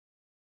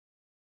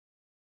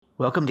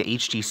Welcome to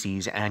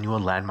HDC's annual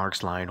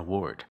Landmarks Lion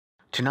Award.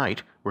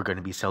 Tonight, we're going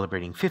to be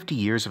celebrating 50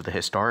 years of the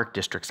Historic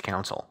Districts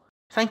Council.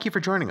 Thank you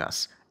for joining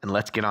us, and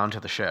let's get on to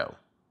the show.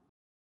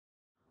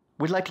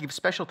 We'd like to give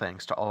special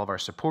thanks to all of our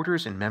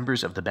supporters and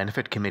members of the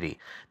Benefit Committee.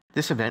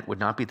 This event would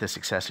not be the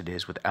success it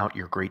is without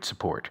your great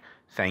support.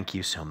 Thank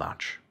you so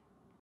much.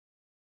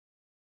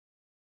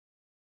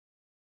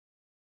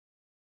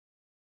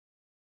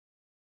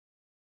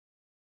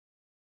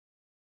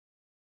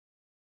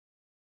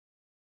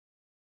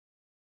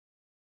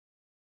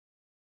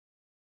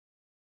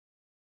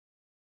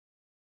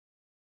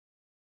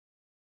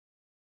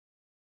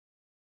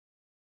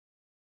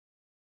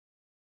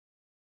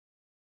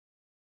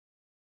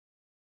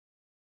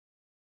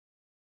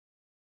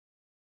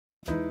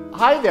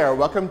 Hi there,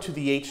 welcome to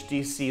the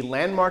HDC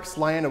Landmarks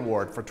Lion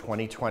Award for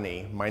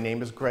 2020. My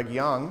name is Greg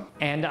Young.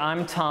 And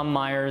I'm Tom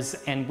Myers,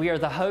 and we are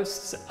the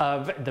hosts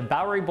of the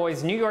Bowery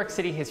Boys New York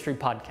City History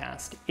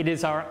Podcast. It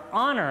is our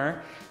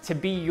honor to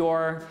be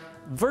your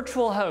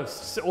virtual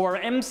hosts, or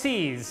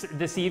MCs,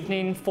 this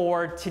evening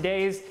for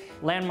today's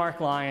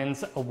Landmark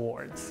Lions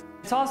Awards.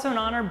 It's also an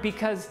honor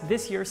because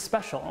this year's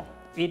special.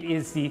 It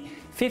is the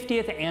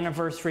 50th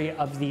anniversary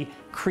of the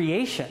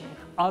creation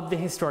of the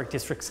Historic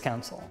Districts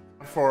Council.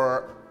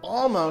 For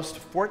almost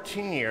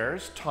 14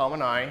 years, Tom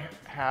and I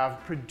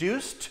have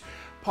produced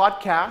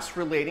podcasts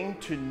relating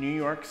to New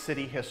York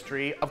City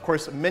history. Of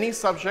course, many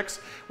subjects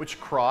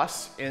which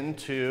cross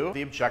into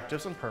the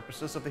objectives and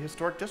purposes of the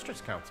Historic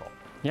Districts Council.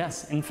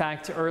 Yes, in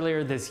fact,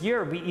 earlier this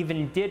year, we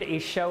even did a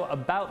show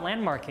about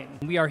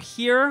landmarking. We are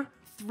here,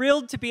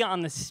 thrilled to be on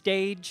the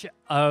stage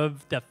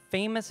of the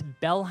famous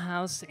Bell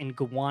House in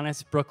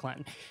Gowanus,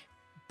 Brooklyn.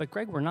 But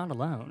Greg, we're not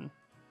alone,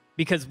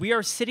 because we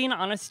are sitting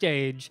on a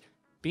stage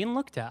being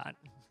looked at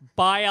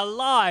by a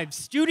live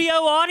studio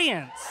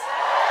audience.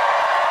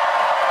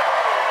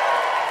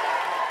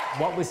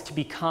 What was to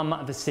become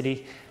of a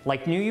city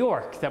like New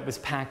York that was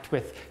packed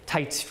with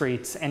tight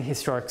streets and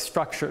historic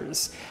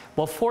structures?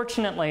 Well,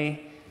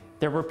 fortunately,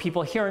 there were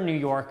people here in New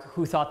York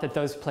who thought that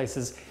those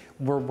places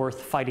were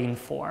worth fighting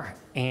for.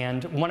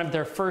 And one of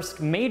their first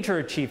major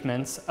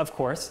achievements, of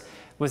course,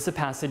 was the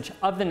passage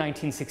of the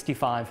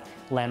 1965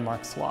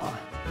 Landmarks Law.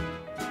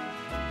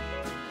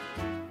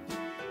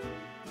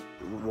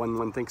 When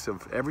one thinks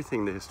of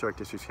everything the Historic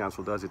Districts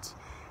Council does, it's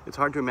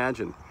hard to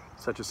imagine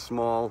such a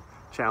small,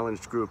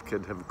 challenged group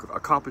could have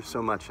accomplished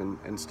so much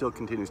and still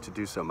continues to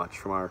do so much.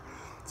 From our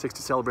Six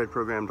to Celebrate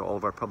program to all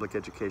of our public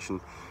education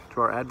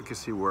to our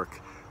advocacy work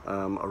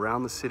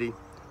around the city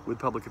with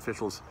public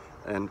officials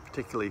and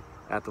particularly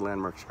at the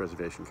Landmarks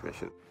Preservation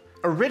Commission.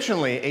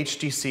 Originally,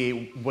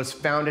 HDC was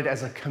founded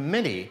as a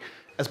committee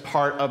as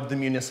part of the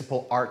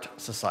Municipal Art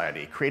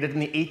Society, created in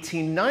the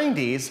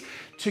 1890s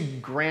to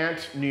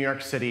grant New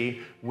York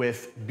City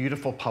with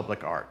beautiful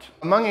public art.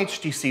 Among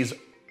HDC's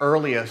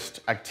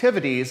earliest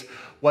activities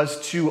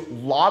was to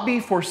lobby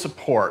for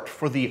support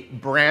for the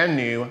brand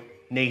new,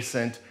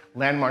 nascent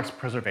Landmarks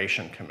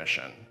Preservation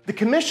Commission. The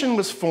commission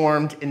was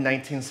formed in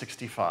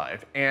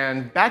 1965,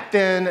 and back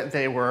then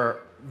they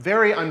were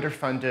very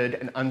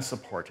underfunded and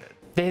unsupported.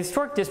 The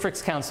Historic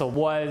Districts Council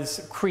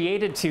was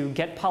created to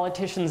get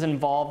politicians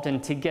involved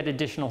and to get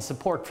additional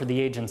support for the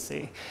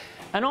agency,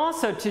 and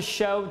also to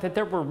show that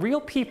there were real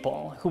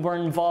people who were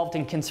involved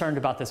and concerned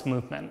about this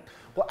movement.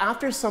 Well,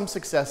 after some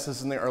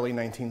successes in the early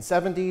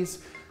 1970s,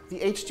 the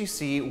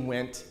HDC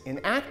went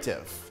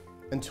inactive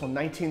until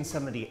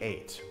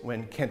 1978,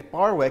 when Kent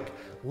Barwick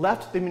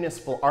left the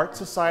Municipal Art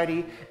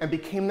Society and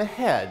became the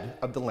head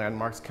of the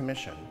Landmarks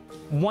Commission.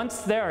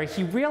 Once there,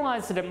 he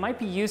realized that it might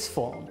be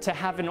useful to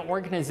have an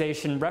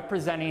organization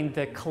representing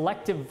the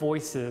collective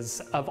voices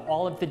of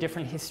all of the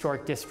different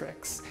historic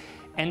districts.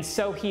 And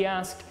so he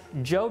asked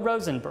Joe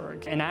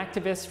Rosenberg, an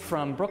activist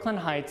from Brooklyn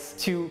Heights,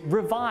 to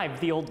revive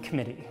the old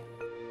committee.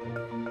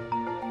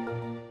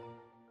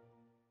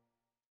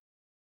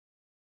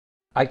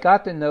 I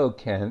got to know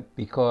Kent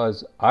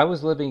because I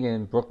was living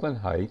in Brooklyn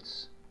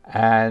Heights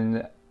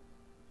and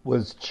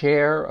was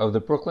chair of the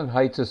Brooklyn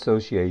Heights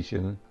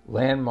Association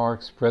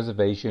Landmarks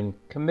Preservation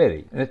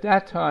Committee. And at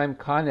that time,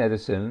 Con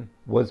Edison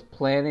was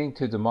planning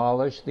to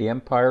demolish the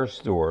Empire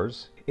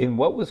stores in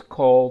what was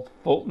called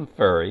Fulton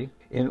Ferry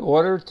in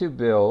order to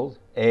build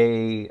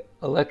an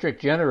electric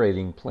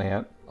generating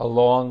plant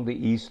along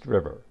the East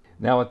River.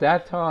 Now, at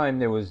that time,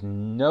 there was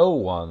no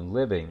one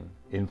living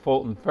in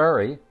Fulton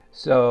Ferry,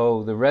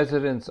 so the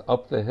residents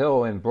up the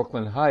hill in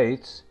Brooklyn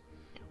Heights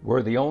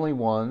were the only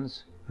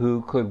ones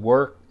who could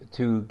work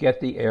to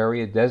get the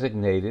area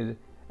designated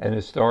an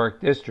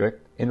historic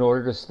district in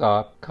order to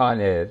stop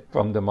Con Ed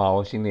from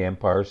demolishing the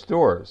Empire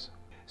stores.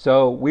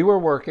 So we were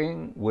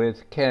working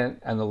with Kent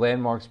and the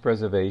Landmarks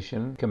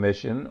Preservation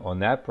Commission on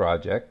that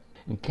project,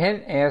 and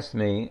Kent asked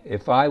me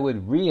if I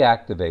would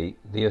reactivate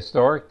the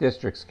Historic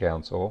Districts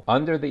Council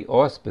under the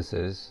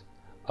auspices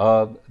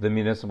of the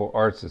Municipal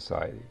Art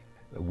Society.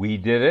 We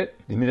did it.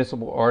 The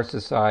Municipal Art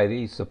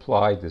Society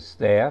supplied the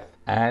staff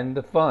and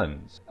the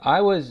funds.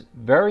 I was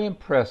very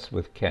impressed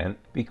with Kent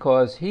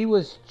because he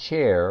was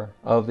chair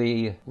of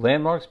the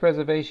Landmarks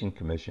Preservation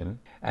Commission,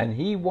 and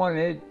he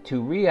wanted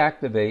to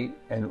reactivate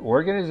an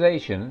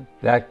organization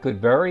that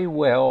could very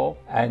well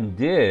and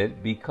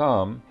did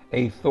become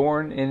a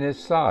thorn in his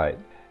side.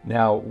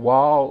 Now,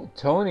 while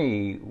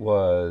Tony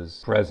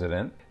was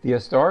president, the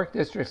Historic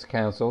Districts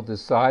Council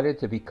decided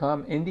to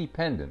become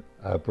independent,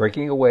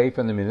 breaking away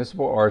from the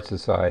Municipal Art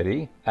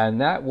Society, and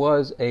that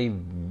was a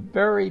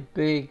very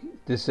big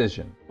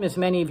decision. As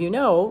many of you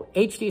know,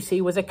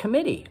 HDC was a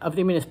committee of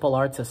the Municipal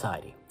Art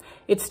Society.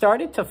 It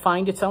started to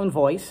find its own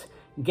voice,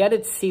 get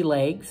its sea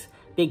legs,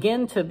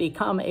 begin to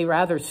become a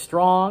rather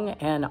strong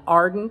and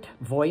ardent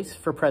voice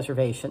for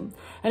preservation.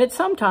 And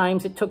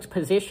sometimes it took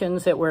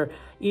positions that were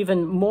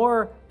even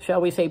more, shall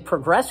we say,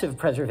 progressive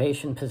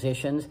preservation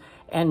positions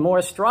and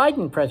more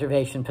strident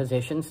preservation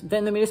positions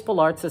than the Municipal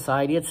Art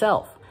Society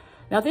itself.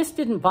 Now, this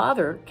didn't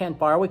bother Kent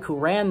Barwick, who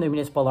ran the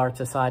Municipal Art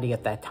Society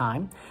at that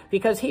time,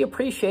 because he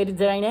appreciated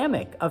the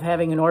dynamic of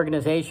having an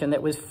organization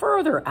that was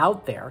further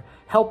out there,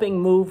 helping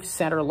move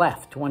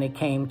center-left when it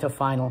came to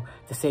final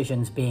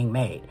decisions being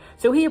made.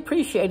 So he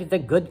appreciated the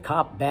good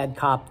cop, bad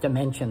cop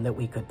dimension that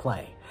we could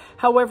play.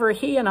 However,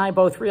 he and I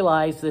both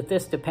realized that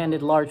this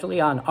depended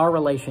largely on our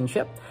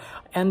relationship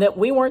and that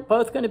we weren't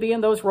both going to be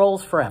in those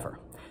roles forever.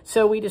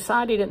 So we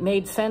decided it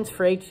made sense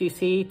for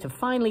HDC to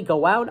finally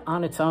go out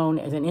on its own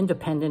as an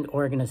independent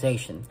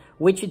organization,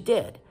 which it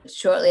did.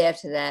 Shortly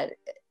after that,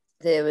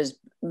 there was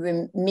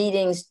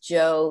meetings.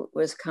 Joe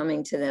was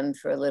coming to them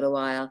for a little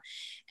while,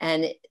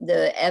 and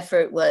the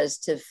effort was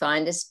to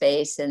find a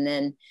space, and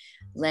then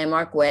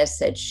Landmark West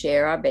said,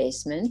 share our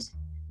basement,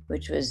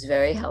 which was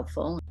very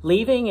helpful.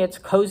 Leaving its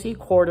cozy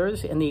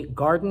quarters in the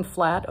garden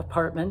flat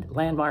apartment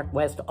Landmark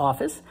West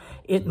office,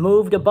 it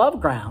moved above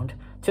ground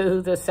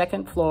to the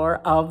second floor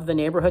of the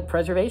Neighborhood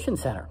Preservation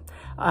Center.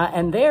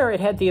 And there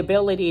it had the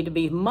ability to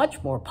be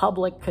much more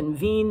public,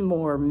 convene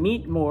more,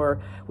 meet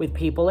more with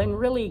people, and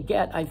really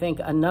get, I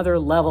think, another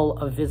level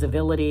of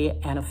visibility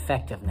and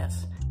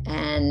effectiveness.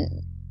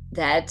 And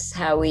that's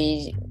how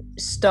we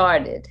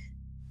started.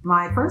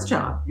 My first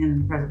job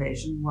in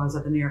preservation was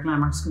at the New York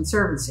Landmarks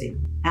Conservancy.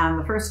 And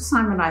the first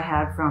assignment I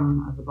had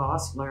from the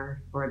boss, Larry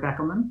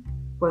Beckelman,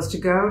 was to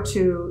go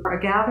to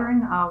a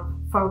gathering of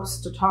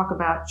folks to talk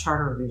about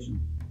charter revision.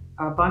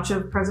 A bunch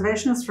of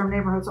preservationists from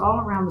neighborhoods all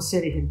around the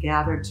city had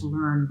gathered to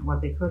learn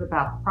what they could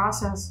about the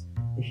process,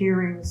 the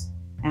hearings,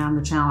 and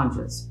the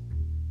challenges.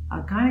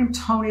 A guy named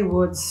Tony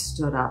Woods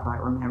stood up, I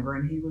remember,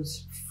 and he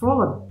was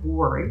full of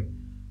worry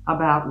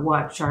about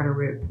what charter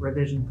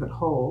revision could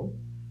hold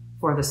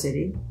for the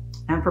city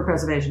and for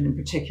preservation in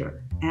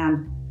particular.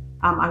 And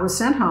I was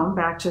sent home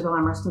back to the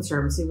Landmarks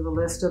Conservancy with a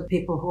list of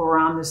people who were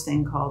on this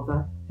thing called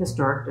the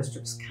Historic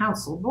Districts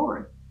Council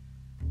Board.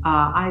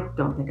 I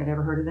don't think I'd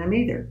ever heard of them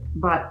either,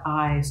 but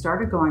I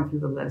started going through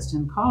the list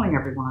and calling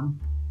everyone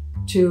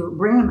to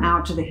bring them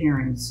out to the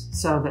hearings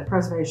so that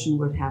preservation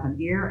would have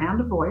an ear and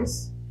a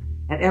voice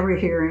at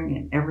every hearing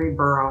in every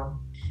borough.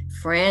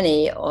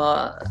 Franny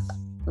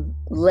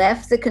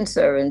left the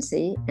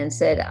Conservancy and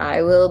said,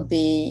 I will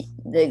be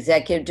the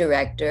executive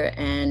director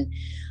and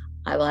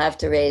I will have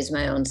to raise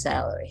my own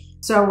salary.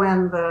 So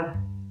when the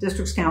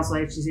Districts Council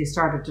HDC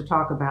started to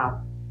talk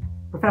about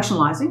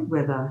professionalizing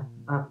with an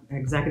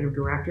executive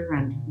director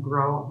and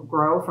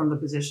grow from the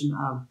position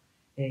of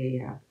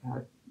a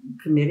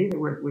committee,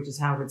 which is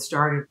how it had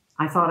started,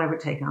 I thought I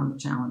would take on the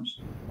challenge.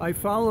 I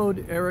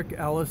followed Eric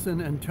Allison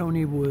and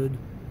Tony Wood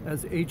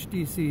as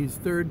HDC's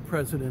third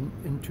president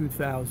in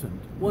 2000.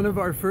 One of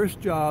our first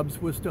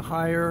jobs was to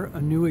hire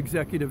a new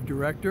executive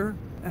director,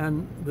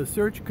 and the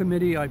search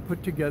committee I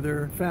put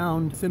together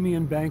found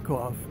Simeon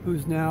Bankoff,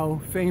 who's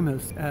now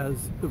famous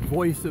as the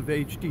voice of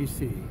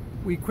HDC.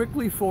 We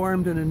quickly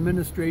formed an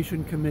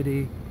administration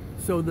committee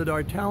so that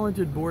our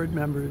talented board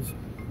members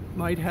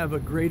might have a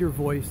greater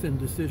voice in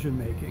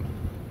decision-making.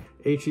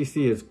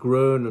 HDC has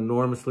grown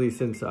enormously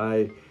since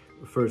I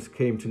first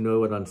came to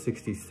know it on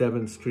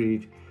 67th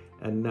Street,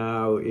 and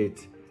now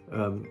it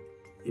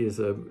is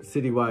a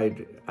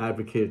citywide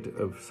advocate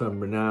of some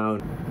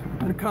renown.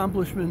 An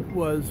accomplishment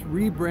was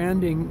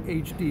rebranding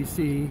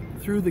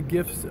HDC through the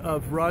gifts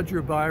of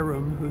Roger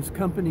Byram, whose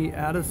company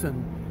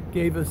Addison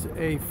gave us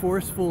a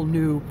forceful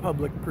new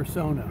public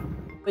persona.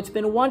 It's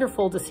been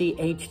wonderful to see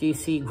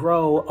HDC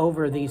grow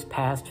over these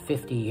past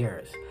 50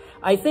 years.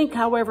 I think,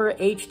 however,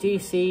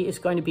 HDC is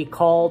going to be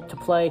called to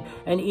play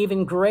an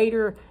even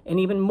greater and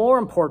even more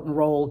important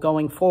role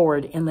going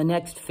forward in the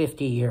next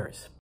 50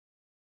 years.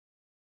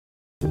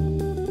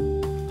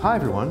 Hi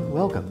everyone,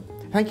 welcome.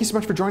 Thank you so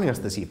much for joining us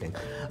this evening.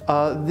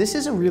 This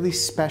is a really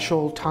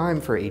special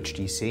time for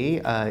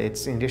HDC.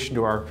 It's in addition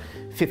to our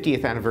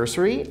 50th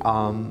anniversary,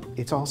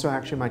 it's also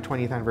actually my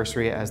 20th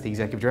anniversary as the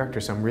executive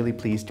director, so I'm really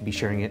pleased to be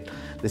sharing it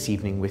this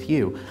evening with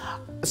you.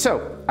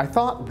 So I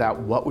thought that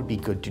what would be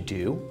good to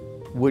do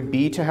would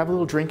be to have a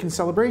little drink in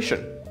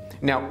celebration.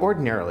 Now,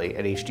 ordinarily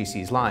at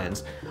HDC's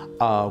Lions,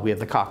 we have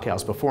the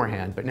cocktails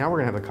beforehand, but now we're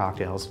gonna have the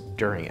cocktails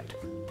during it.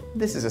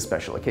 this is a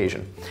special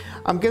occasion.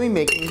 I'm going to be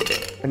making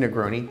a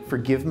Negroni.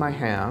 Forgive my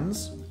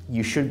hands.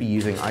 You should be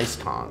using ice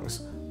tongs,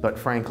 but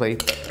frankly,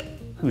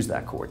 who's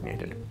that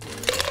coordinated?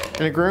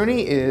 A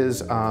Negroni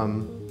is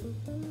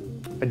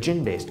a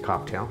gin-based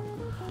cocktail.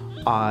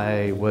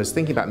 I was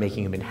thinking about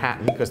making a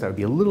Manhattan because that would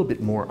be a little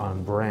bit more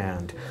on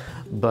brand,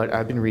 but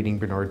I've been reading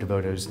Bernard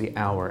DeVoto's The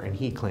Hour, and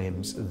he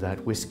claims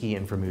that whiskey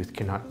and vermouth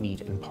cannot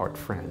meet and part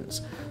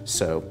friends.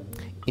 So,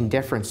 in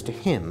deference to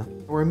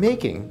him, we're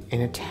making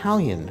an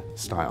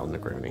Italian-style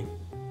Negroni,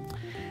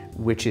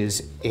 which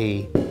is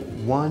a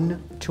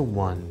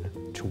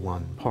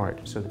 1-to-1-to-1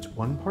 part. So that's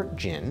 1 part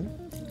gin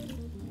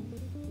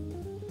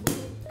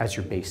as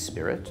your base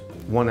spirit,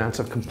 1 ounce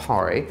of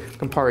Campari.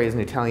 Campari is an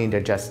Italian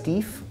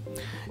digestif.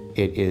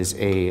 It is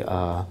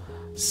a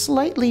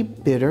slightly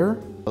bitter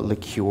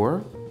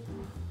liqueur,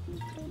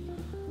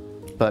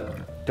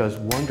 but does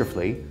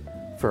wonderfully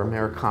for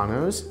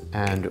Americanos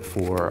and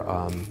for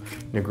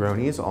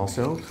Negronis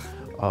also.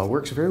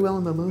 Works very well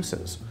in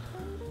mimosas.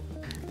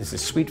 This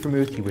is sweet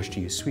vermouth. You wish to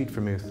use sweet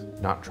vermouth,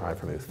 not dry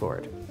vermouth for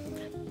it.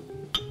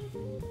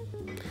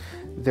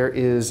 There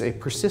is a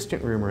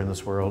persistent rumor in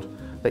this world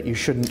that you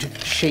shouldn't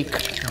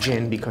shake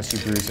gin because you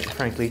bruise it.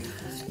 Frankly,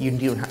 you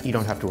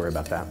don't have to worry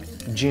about that.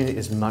 Gin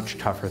is much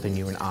tougher than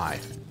you and I.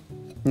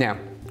 Now,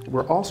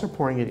 we're also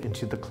pouring it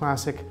into the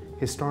classic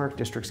Historic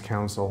Districts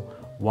Council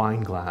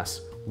wine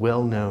glass,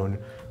 well known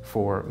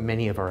for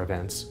many of our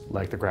events,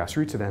 like the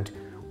Grassroots event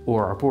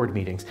or our board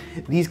meetings.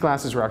 These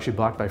glasses were actually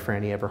bought by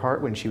Franny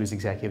Eberhardt when she was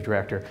executive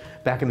director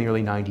back in the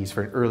early 90s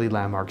for an early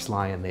Landmarks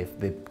Lion.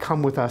 They've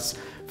come with us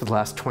for the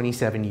last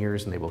 27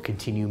 years and they will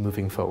continue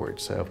moving forward.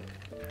 So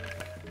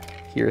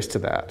here's to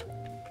that.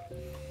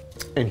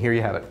 And here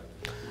you have it,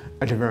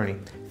 a Negroni.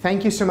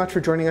 Thank you so much for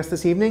joining us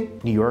this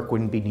evening. New York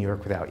wouldn't be New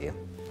York without you.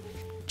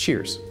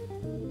 Cheers.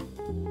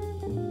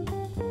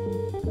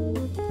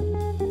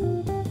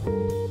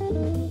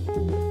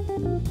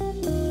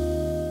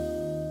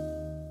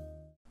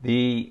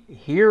 The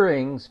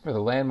hearings for the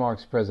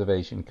Landmarks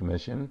Preservation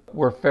Commission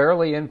were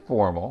fairly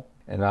informal,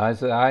 and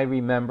as I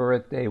remember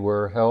it, they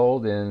were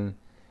held in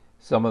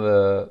some of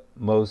the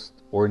most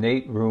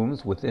ornate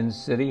rooms within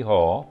City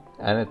Hall,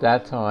 and at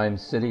that time,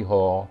 City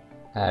Hall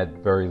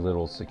had very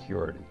little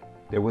security.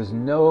 There was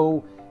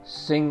no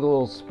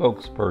single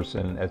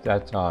spokesperson at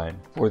that time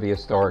for the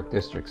Historic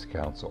Districts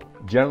Council.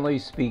 Generally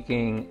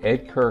speaking,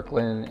 Ed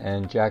Kirkland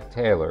and Jack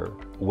Taylor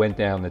went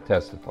down to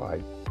testify.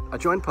 I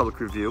joined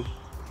Public Review.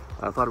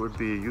 I thought it would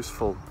be a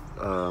useful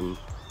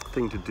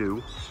thing to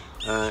do,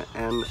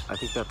 and I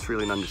think that's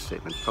really an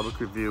understatement. Public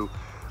Review,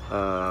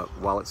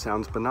 while it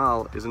sounds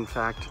banal, is in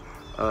fact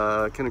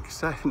can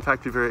in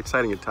fact be very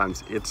exciting at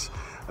times. It's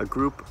a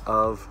group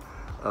of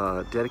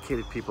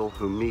dedicated people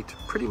who meet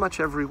pretty much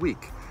every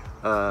week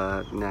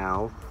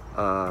now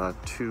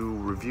to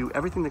review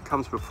everything that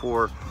comes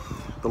before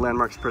the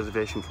Landmarks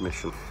Preservation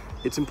Commission.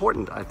 It's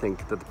important, I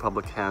think, that the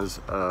public has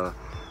a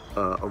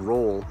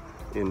role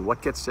in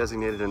what gets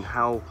designated and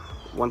how,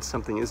 once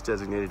something is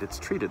designated, it's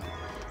treated.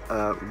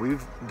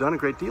 We've done a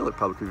great deal at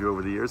Public Review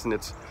over the years, and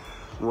it's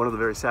one of the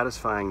very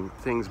satisfying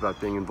things about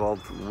being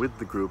involved with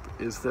the group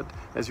is that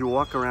as you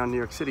walk around New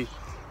York City,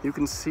 you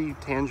can see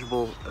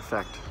tangible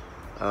effect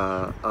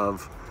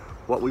of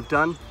what we've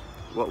done,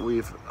 what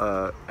we've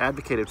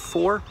advocated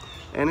for,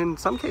 and in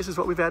some cases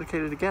what we've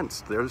advocated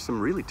against. There are some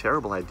really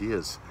terrible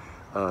ideas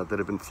that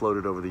have been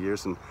floated over the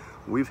years, and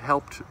we've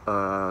helped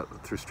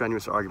through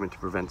strenuous argument to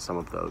prevent some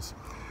of those.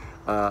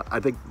 I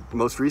think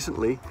most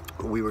recently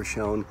we were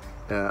shown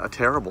a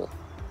terrible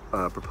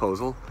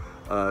proposal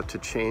to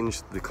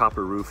change the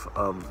copper roof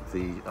of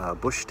the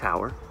Bush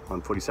Tower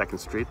on 42nd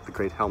Street, the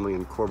great Helmley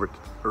and Corbett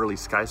early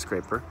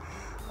skyscraper,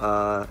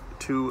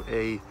 to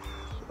a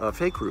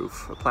fake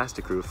roof, a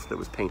plastic roof that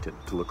was painted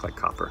to look like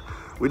copper.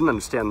 We didn't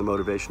understand the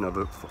motivation of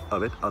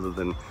it other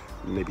than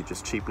maybe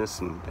just cheapness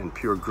and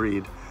pure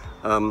greed.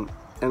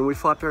 And we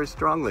fought very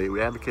strongly,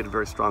 we advocated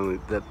very strongly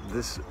that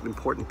this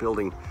important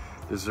building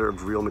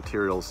deserved real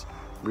materials,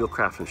 real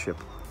craftsmanship,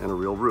 and a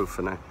real roof.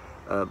 And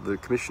the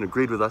commission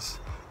agreed with us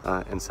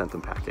and sent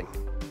them packing.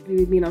 We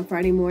would meet on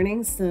Friday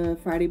mornings, the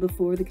Friday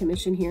before the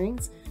commission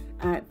hearings,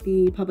 at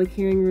the public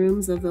hearing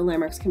rooms of the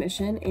Landmarks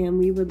Commission, and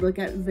we would look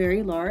at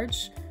very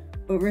large,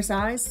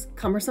 oversized,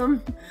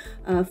 cumbersome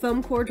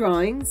foam core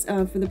drawings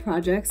for the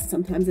projects.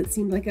 Sometimes it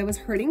seemed like I was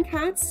herding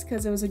cats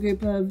because it was a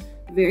group of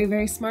very,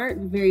 very smart,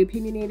 very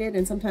opinionated,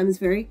 and sometimes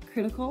very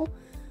critical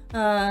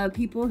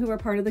people who were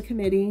part of the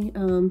committee.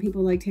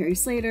 People like Terry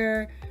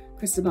Slater,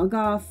 Christabel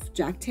Goff,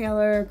 Jack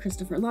Taylor,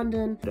 Christopher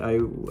London. I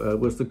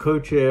was the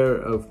co-chair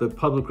of the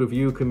Public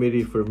Review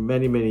Committee for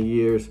many, many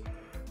years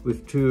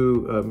with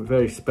two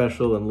very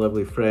special and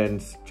lovely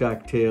friends,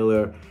 Jack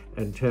Taylor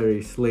and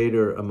Terry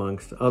Slater,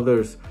 amongst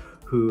others,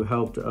 who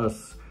helped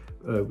us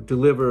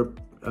deliver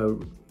a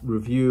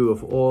review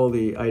of all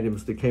the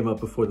items that came up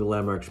before the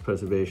Landmarks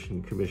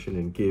Preservation Commission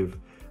and give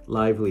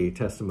lively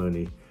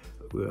testimony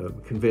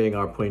conveying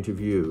our point of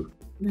view.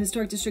 The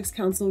Historic Districts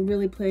Council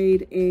really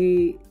played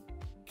a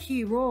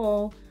key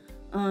role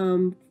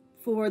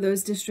for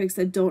those districts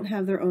that don't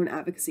have their own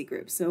advocacy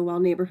groups. So while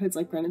neighborhoods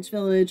like Greenwich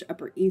Village,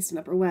 Upper East and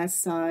Upper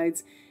West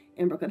Sides,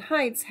 and Brooklyn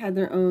Heights had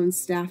their own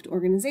staffed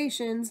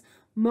organizations,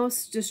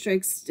 most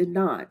districts did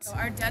not. So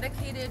our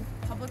dedicated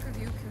public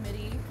review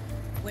committee,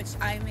 which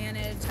I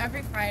manage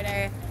every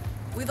Friday,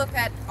 we look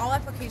at all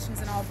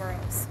applications in all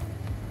boroughs.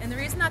 And the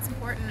reason that's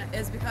important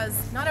is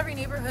because not every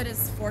neighborhood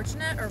is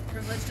fortunate or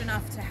privileged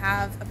enough to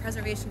have a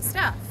preservation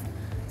staff.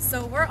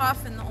 So we're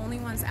often the only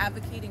ones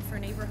advocating for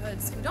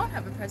neighborhoods who don't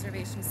have a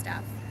preservation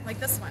staff, like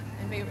this one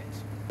in Bay Ridge.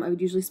 I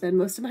would usually spend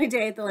most of my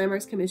day at the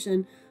Landmarks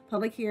Commission,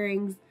 public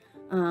hearings,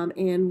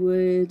 and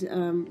would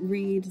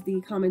read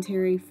the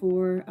commentary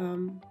for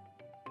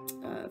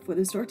the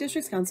Historic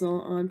Districts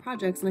Council on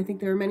projects. And I think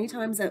there are many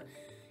times that,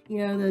 you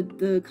know,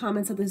 the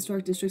comments that the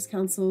Historic Districts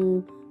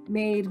Council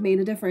made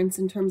a difference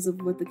in terms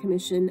of what the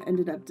commission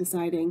ended up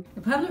deciding.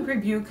 The Public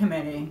Review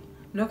Committee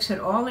looks at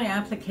all the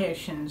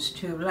applications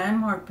to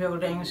landmark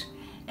buildings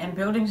and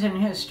buildings in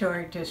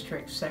historic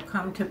districts that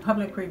come to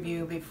public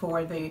review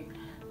before the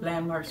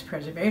Landmarks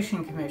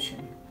Preservation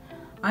Commission.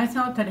 I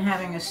thought that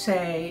having a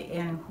say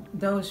in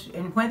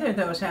whether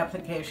those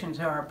applications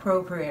are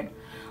appropriate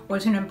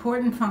was an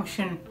important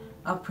function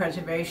of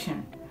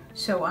preservation,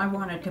 so I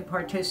wanted to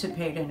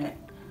participate in it.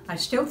 I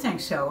still think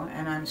so,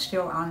 and I'm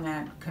still on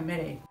that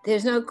committee.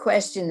 There's no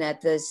question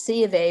that the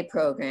C of A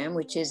program,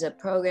 which is a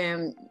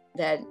program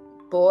that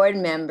board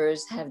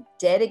members have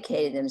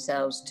dedicated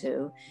themselves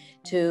to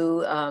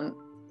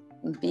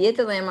be at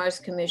the Landmarks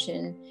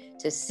Commission,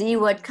 to see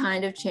what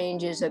kind of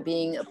changes are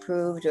being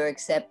approved or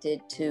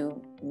accepted,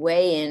 to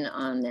weigh in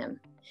on them.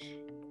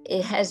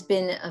 It has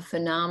been a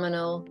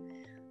phenomenal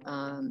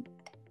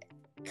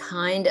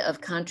kind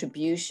of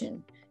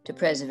contribution to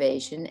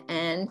preservation,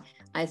 and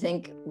I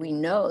think we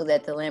know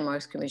that the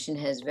Landmarks Commission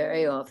has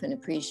very often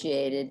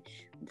appreciated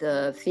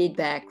the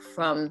feedback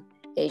from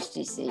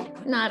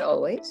HDC. Not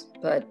always,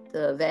 but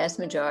the vast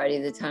majority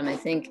of the time, I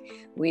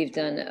think we've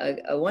done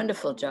a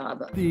wonderful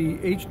job. The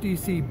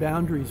HDC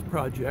Boundaries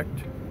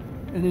Project,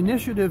 an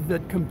initiative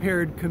that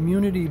compared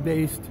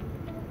community-based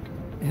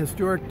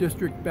historic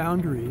district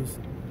boundaries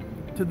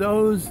to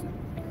those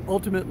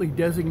ultimately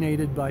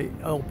designated by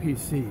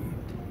LPC.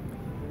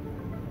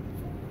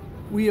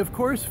 We, of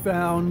course,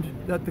 found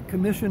that the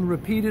Commission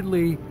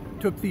repeatedly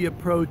took the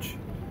approach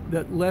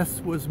that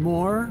less was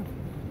more,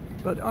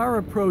 but our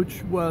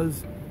approach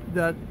was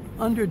that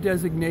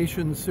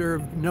under-designation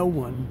served no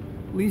one,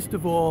 least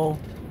of all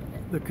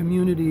the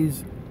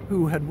communities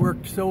who had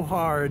worked so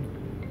hard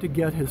to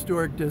get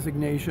historic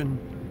designation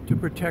to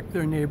protect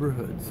their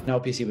neighborhoods.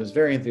 LPC was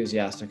very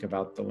enthusiastic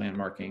about the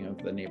landmarking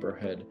of the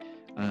neighborhood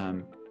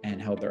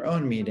and held their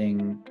own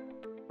meetings.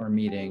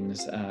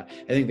 I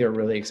think they were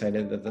really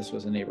excited that this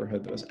was a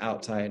neighborhood that was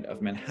outside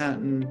of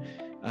Manhattan,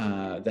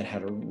 that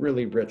had a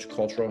really rich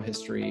cultural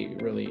history,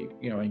 really,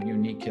 a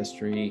unique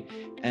history,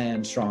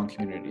 and strong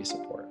community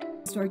support.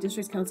 Historic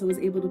Districts Council was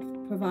able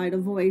to provide a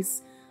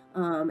voice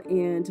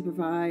and to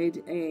provide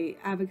an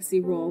advocacy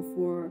role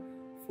for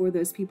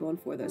those people and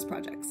for those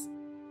projects.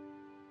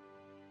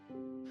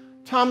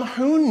 Tom,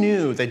 who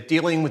knew that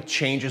dealing with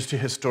changes to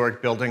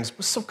historic buildings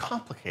was so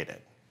complicated?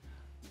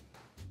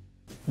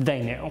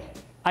 They knew.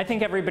 I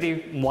think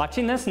everybody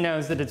watching this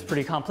knows that it's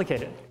pretty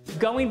complicated.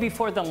 Going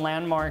before the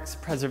Landmarks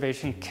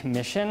Preservation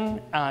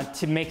Commission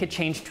to make a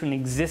change to an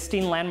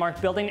existing landmark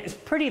building is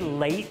pretty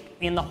late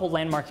in the whole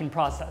landmarking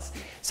process.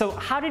 So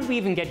how did we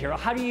even get here?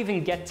 How do you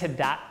even get to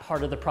that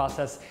part of the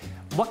process?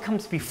 What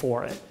comes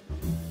before it?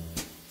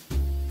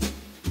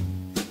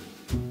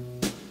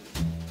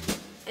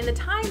 In the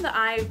time that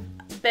I've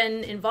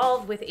been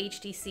involved with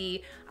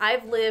HDC,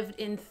 I've lived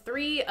in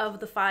 3 of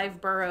the 5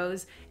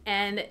 boroughs,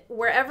 and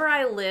wherever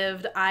I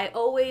lived, I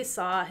always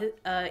saw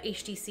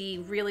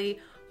HDC really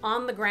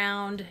on the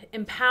ground,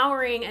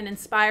 empowering and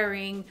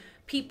inspiring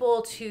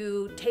people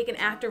to take an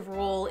active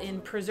role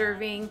in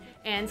preserving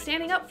and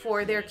standing up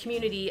for their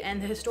community and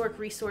the historic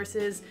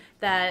resources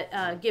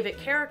that give it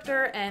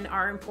character and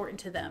are important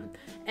to them.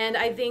 And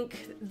I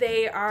think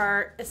they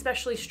are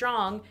especially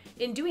strong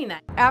in doing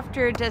that.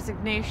 After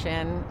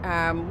designation,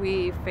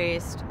 we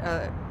faced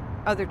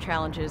other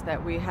challenges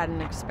that we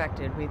hadn't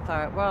expected. We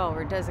thought, well,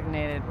 we're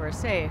designated, we're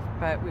safe,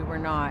 but we were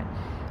not.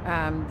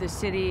 The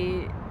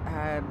city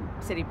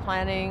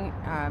planning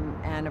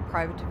and a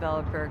private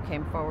developer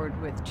came forward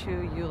with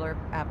 2 ULURP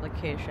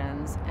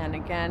applications, and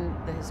again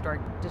the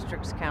Historic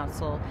Districts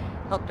Council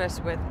helped us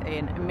with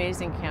an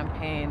amazing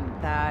campaign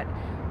that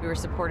we were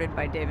supported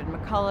by David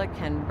McCullough,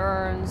 Ken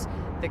Burns,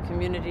 the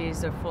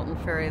communities of Fulton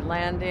Ferry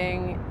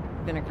Landing,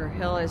 Vinegar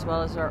Hill, as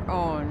well as our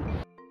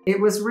own. It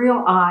was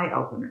real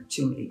eye-opener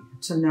to me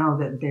to know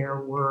that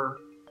there were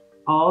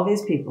all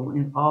these people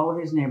in all of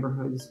these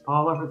neighborhoods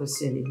all over the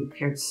city who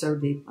cared so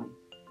deeply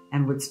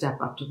and would step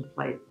up to the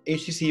plate.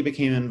 HDC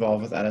became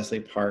involved with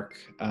Addisley Park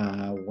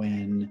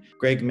when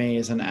Greg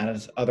Mays and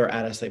other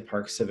Addisley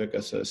Park Civic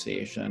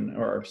Association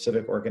or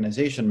civic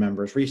organization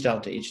members reached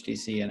out to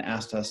HDC and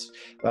asked us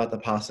about the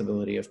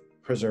possibility of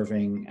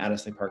preserving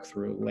Addisley Park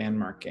through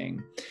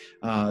landmarking.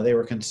 They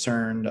were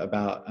concerned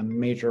about a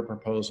major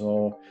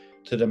proposal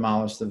to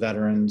demolish the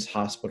Veterans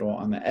Hospital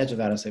on the edge of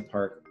Addisley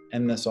Park,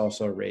 and this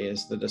also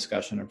raised the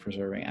discussion of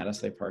preserving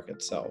Addisley Park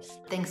itself.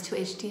 Thanks to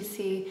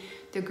HDC,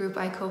 the group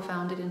I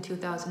co-founded in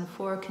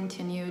 2004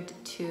 continued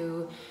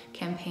to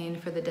campaign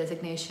for the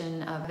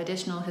designation of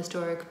additional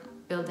historic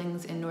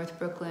buildings in North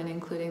Brooklyn,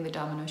 including the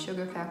Domino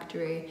Sugar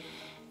Factory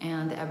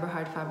and the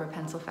Eberhard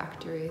Faber-Pencil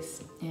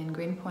factories in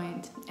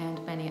Greenpoint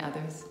and many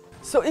others.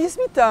 So East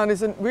Midtown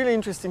is a really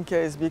interesting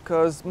case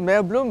because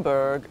Mayor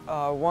Bloomberg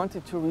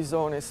wanted to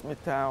rezone East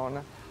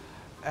Midtown,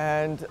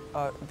 and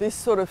this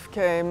sort of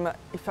came,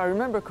 if I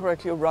remember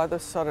correctly, rather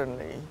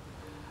suddenly.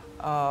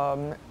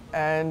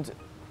 And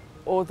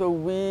although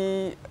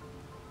we,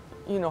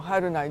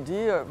 had an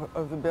idea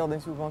of the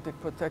buildings we wanted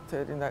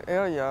protected in that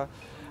area,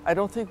 I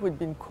don't think we'd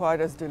been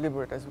quite as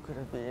deliberate as we could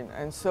have been.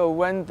 And so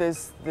when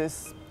this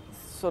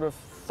sort of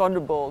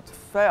thunderbolt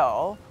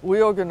fell,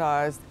 we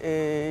organized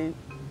a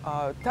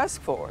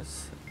task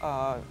force,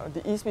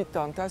 the East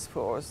Midtown Task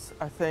Force.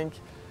 I think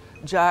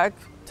Jack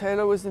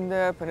Taylor was in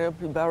there,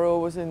 Penelope Barrow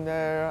was in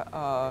there,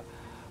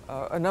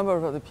 a number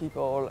of other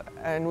people,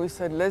 and we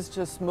said, let's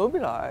just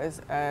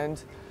mobilize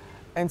and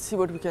see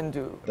what we can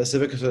do. The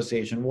Civic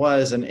Association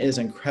was and is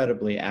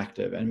incredibly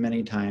active, and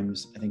many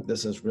times I think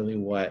this is really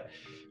what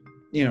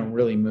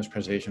really moves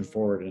preservation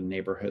forward in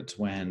neighborhoods,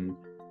 when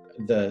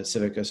the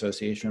Civic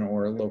Association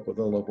or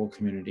the local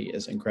community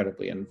is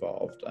incredibly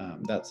involved.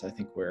 That's, I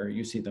think, where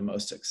you see the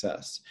most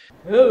success.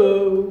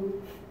 Hello!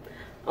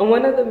 On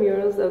one of the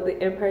murals of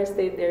the Empire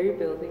State Dairy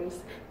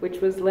buildings, which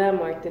was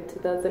landmarked in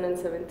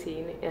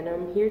 2017, and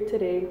I'm here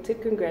today to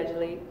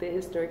congratulate the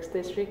Historic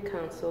District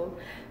Council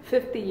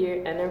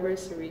 50-year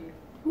anniversary.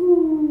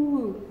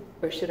 Woo!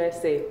 Or should I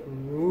say,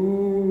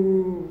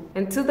 woo?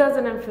 In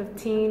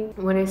 2015,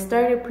 when I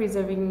started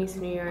preserving East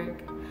New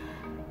York,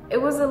 it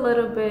was a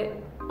little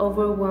bit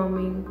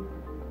overwhelming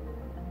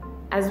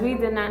as we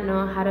did not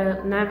know how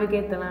to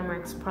navigate the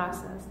landmarks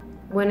process.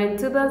 When in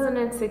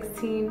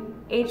 2016,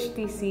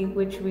 HDC,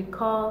 which we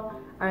call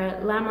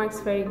our Landmarks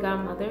Fairy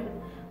Godmother,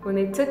 when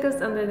they took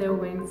us under their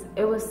wings,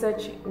 it was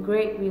such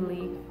great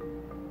relief,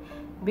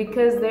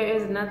 because there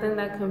is nothing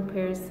that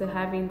compares to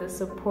having the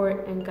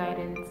support and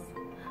guidance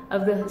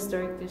of the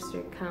Historic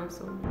District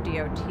Council.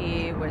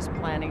 DOT was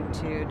planning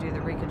to do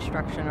the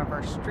reconstruction of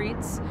our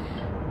streets,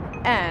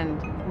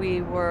 and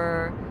we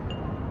were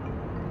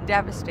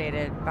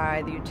devastated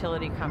by the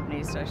utility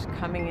companies just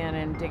coming in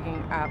and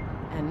digging up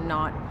and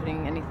not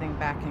putting anything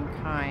back in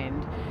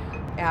kind.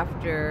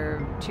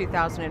 After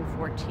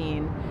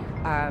 2014,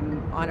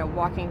 on a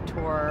walking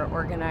tour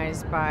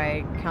organized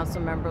by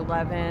Councilmember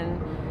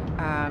Levin,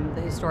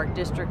 the Historic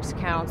Districts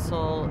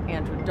Council,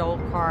 Andrew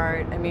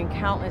Dolkart,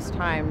 countless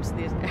times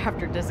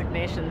after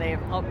designation they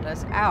have helped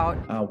us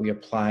out. We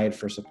applied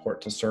for support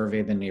to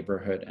survey the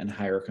neighborhood and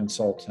hire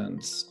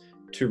consultants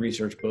to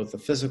research both the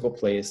physical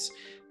place,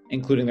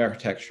 including the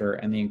architecture,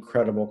 and the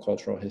incredible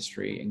cultural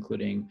history,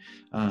 including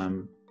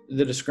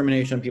the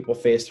discrimination people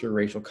face through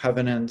racial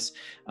covenants,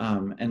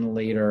 and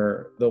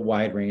later the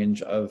wide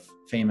range of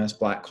famous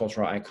Black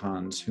cultural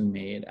icons who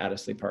made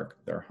Addisley Park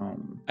their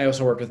home. I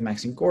also worked with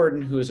Maxine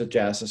Gordon, who is a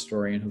jazz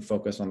historian who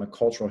focused on the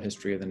cultural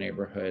history of the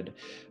neighborhood,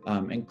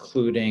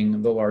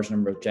 including the large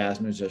number of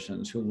jazz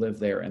musicians who lived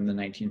there in the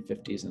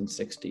 1950s and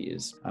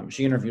 60s.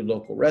 She interviewed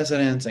local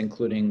residents,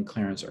 including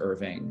Clarence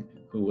Irving,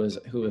 who was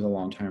a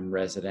longtime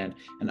resident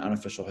and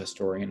unofficial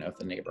historian of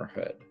the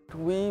neighborhood.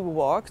 We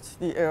walked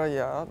the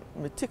area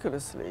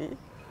meticulously,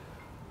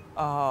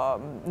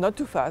 not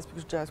too fast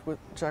because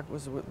Jack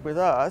was with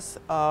us,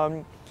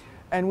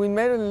 and we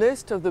made a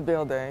list of the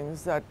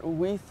buildings that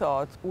we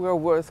thought were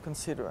worth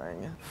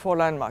considering for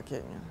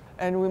landmarking.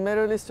 And we made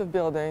a list of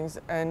buildings,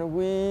 and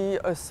we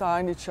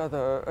assigned each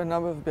other a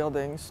number of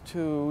buildings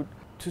to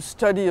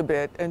study a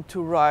bit and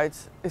to write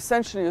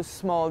essentially a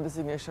small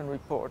designation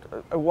report,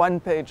 a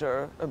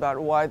one-pager about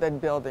why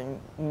that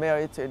building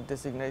merited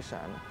designation.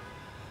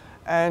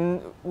 And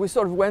we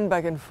sort of went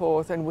back and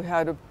forth, and we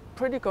had a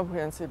pretty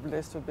comprehensive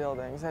list of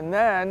buildings. And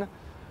then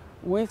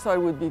we thought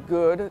it would be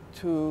good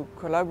to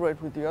collaborate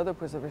with the other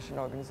preservation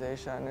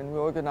organization, and we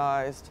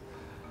organized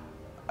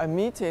a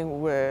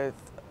meeting with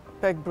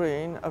Peg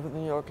Breen of the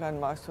New York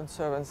Landmarks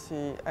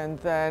Conservancy, and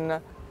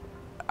then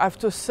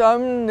after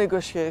some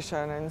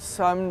negotiation and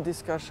some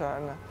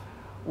discussion,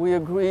 we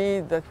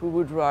agreed that we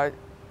would write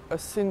a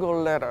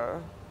single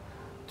letter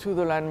to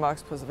the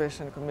Landmarks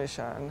Preservation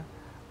Commission,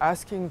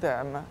 asking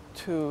them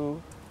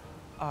to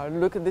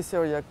look at this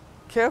area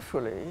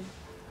carefully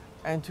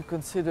and to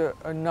consider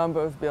a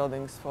number of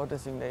buildings for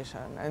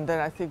designation. And then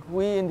I think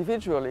we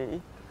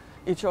individually,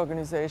 each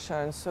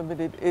organization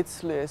submitted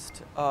its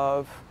list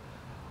of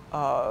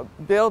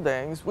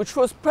buildings, which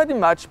was pretty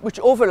much, which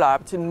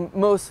overlapped in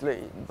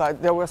mostly, but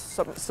there were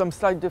some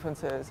slight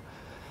differences.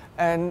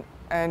 And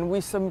we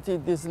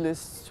submitted these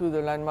lists to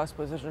the Landmarks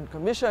Preservation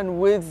Commission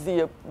with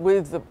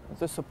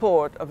the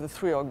support of the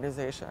three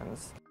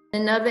organizations.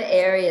 Another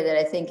area that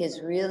I think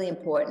is really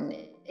important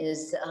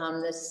is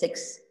the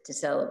 6 to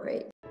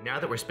celebrate. Now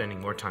that we're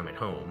spending more time at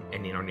home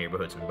and in our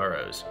neighborhoods and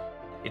boroughs,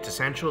 it's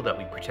essential that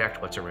we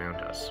protect what's around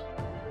us.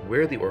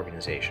 We're the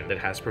organization that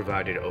has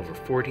provided over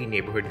 40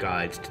 neighborhood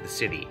guides to the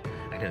city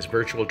and has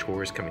virtual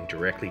tours coming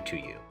directly to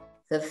you.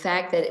 The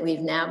fact that we've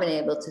now been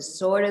able to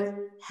sort of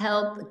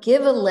help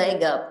give a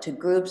leg up to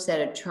groups that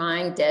are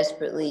trying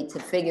desperately to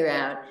figure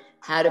out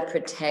how to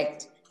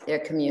protect their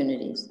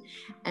communities.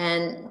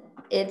 And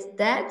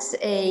that's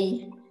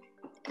a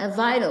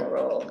vital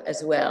role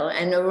as well,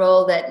 and a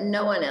role that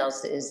no one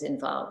else is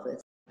involved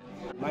with.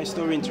 My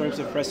story in terms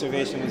of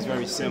preservation is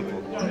very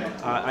simple.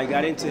 I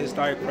got into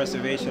historic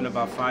preservation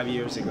about 5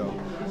 years ago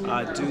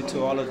due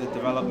to all of the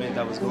development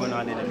that was going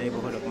on in the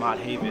neighborhood of Mott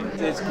Haven.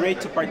 It's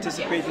great to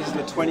participate. This is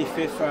the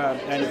 25th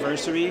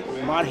anniversary.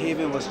 Mott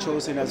Haven was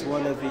chosen as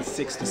one of the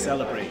 6 to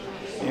celebrate.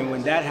 And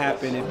when that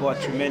happened, it brought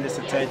tremendous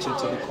attention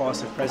to the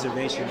cause of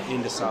preservation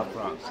in the South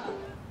Bronx.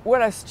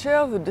 Well, as chair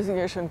of the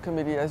designation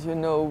committee, as you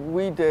know,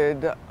 we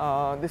did,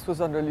 this was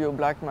under Leo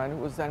Blackman, who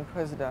was then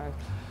president,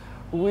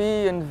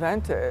 we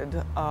invented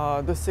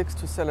the 6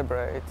 to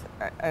celebrate.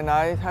 And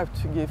I have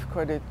to give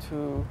credit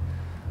to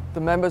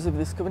the members of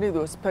this committee.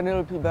 There was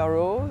Penelope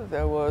Barrow,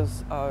 there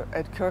was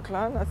Ed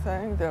Kirkland, I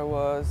think, there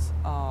was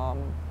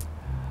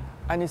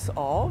Anis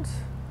Auld.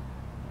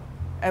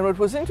 And what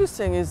was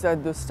interesting is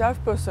that the staff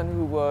person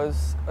who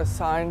was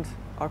assigned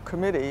our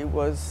committee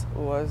was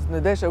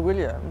Nadeja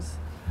Williams.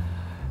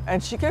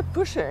 And she kept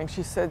pushing.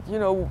 She said, you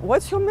know,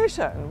 what's your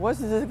mission? What's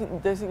the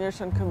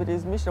designation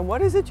committee's mission?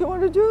 What is it you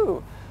want to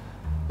do?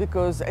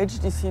 Because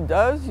HDC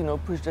does, you know,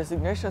 push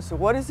designation. So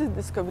what is it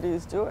this committee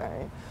is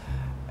doing?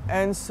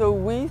 And so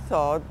we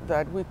thought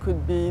that we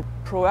could be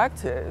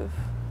proactive,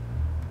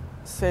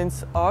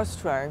 since our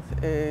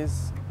strength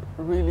is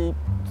really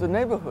the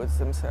neighborhoods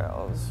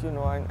themselves, you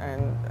know,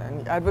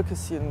 and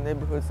advocacy in the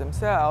neighborhoods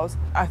themselves.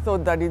 I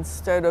thought that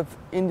instead of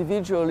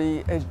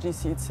individually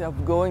HDC itself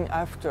going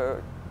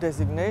after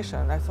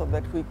designation, I thought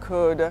that we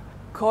could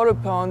call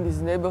upon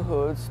these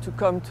neighborhoods to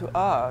come to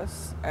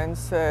us and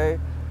say,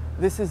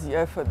 this is the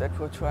effort that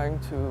we're trying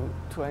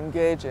to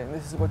engage in,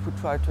 this is what we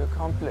try to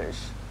accomplish,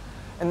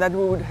 and that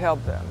we would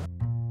help them.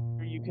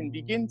 You can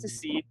begin to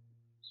see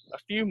a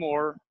few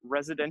more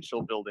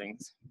residential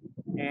buildings,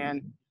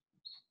 and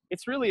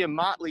it's really a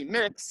motley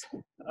mix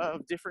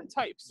of different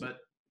types. But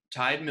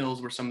tide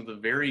mills were some of the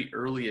very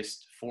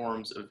earliest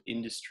forms of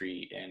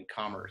industry and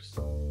commerce.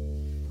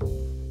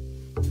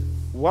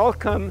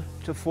 Welcome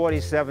to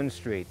 47th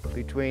Street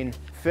between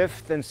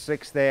 5th and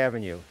 6th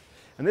Avenue.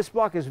 And this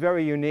block is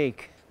very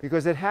unique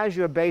because it has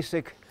your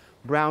basic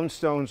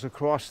brownstones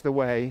across the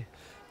way,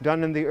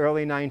 done in the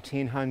early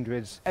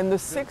 1900s. And the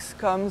 6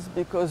 comes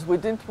because we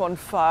didn't want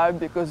 5,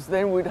 because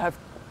then we'd have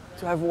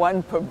to have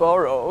 1 per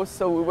borough,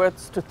 so we were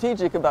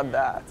strategic about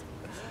that.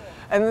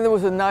 And then there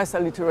was a nice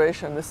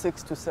alliteration, the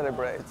 6 to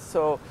celebrate.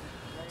 So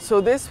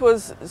this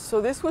was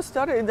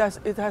started.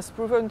 It has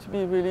proven to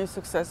be really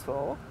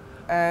successful.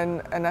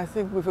 And I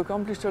think we've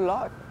accomplished a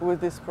lot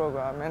with this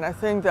program. And I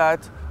think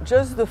that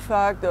just the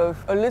fact of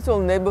a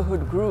little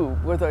neighborhood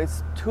group, whether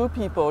it's 2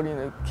 people in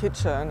a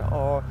kitchen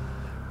or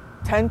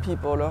 10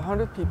 people or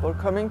 100 people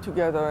coming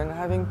together and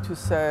having to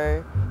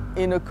say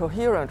in a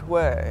coherent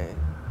way,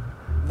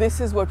 this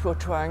is what we're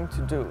trying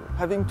to do,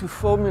 having to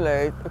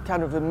formulate a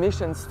kind of a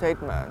mission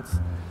statement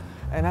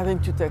and having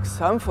to take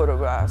some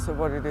photographs of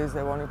what it is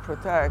they want to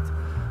protect.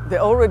 They're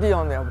already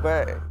on their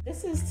way.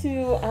 This is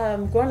to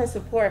garner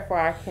support for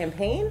our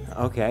campaign.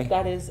 Okay.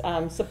 That is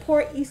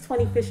support East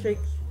 25th Street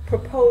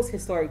proposed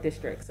historic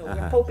district. So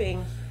we're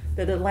hoping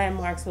that the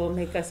landmarks will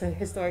make us a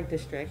historic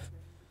district.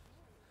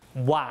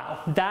 Wow,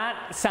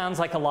 that sounds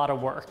like a lot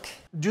of work.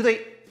 Do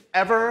they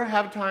ever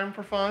have time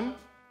for fun?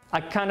 I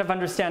kind of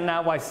understand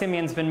now why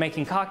Simeon's been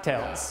making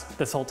cocktails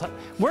this whole time.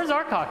 Where's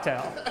our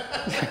cocktail?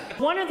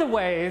 One of the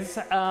ways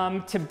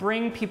to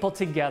bring people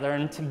together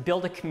and to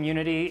build a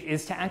community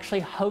is to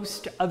actually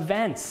host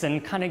events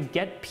and kind of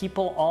get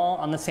people all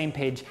on the same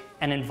page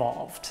and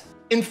involved.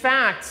 In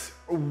fact,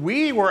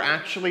 we were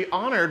actually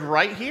honored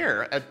right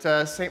here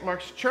at St.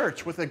 Mark's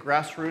Church with a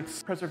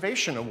Grassroots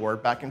Preservation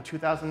Award back in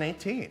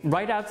 2018.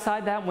 Right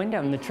outside that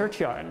window in the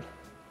churchyard.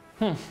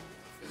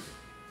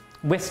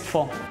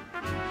 Wistful.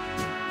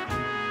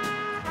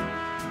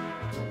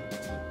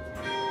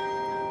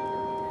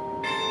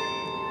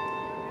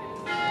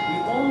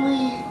 The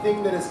only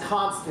thing that is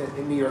constant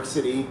in New York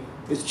City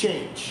is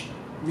change.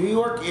 New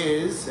York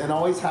is, and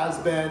always has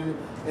been,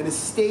 in a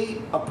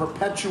state of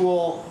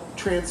perpetual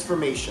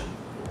transformation.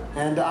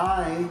 And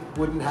I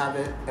wouldn't have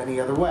it any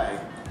other way.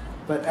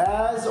 But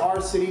as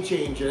our city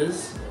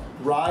changes,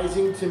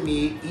 rising to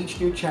meet each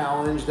new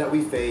challenge that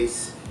we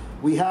face,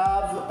 we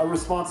have a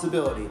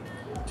responsibility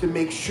to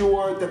make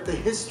sure that the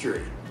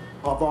history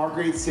of our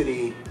great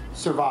city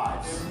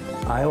survives.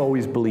 I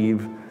always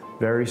believe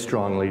very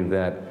strongly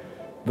that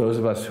those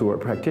of us who are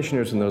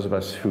practitioners and those of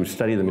us who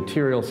study the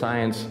material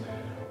science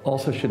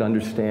also should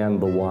understand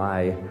the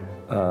why,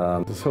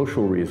 the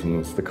social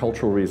reasons, the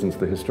cultural reasons,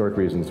 the historic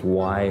reasons,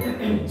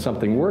 why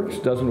something works,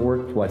 doesn't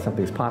work, why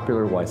something's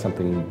popular, why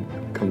something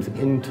comes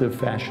into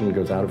fashion,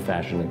 goes out of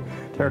fashion.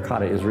 And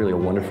terracotta is really a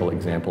wonderful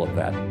example of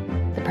that.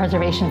 The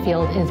preservation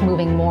field is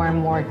moving more and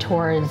more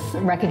towards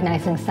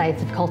recognizing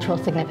sites of cultural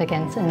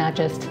significance and not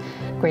just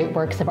great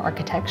works of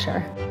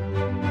architecture.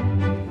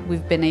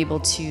 We've been able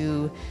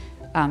to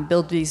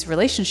build these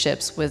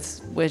relationships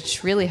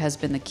which really has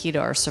been the key to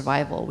our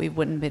survival. We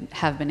wouldn't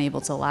have been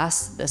able to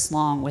last this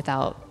long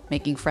without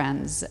making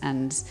friends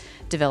and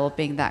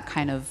developing that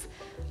kind of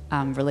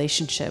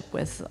relationship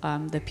with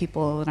the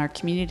people in our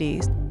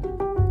communities.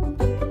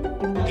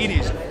 It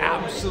is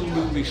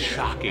absolutely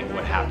shocking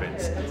what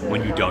happens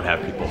when you don't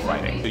have people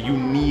fighting. So you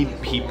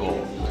need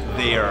people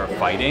there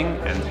fighting,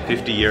 and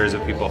 50 years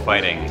of people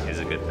fighting is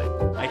a good thing.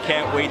 I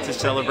can't wait to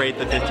celebrate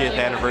the 50th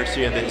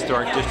anniversary of the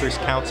Historic Districts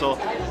Council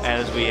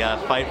as we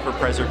fight for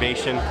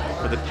preservation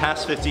for the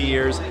past 50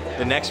 years,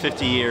 the next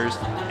 50 years,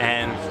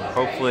 and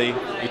hopefully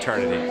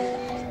eternity.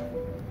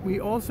 We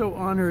also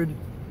honored,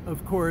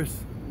 of course,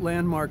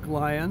 landmark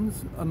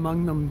lions,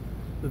 among them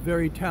the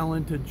very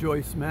talented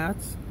Joyce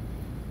Matz,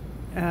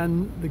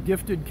 and the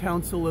gifted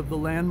counsel of the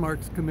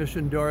Landmarks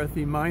Commission,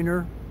 Dorothy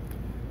Miner,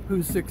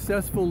 whose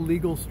successful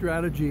legal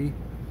strategy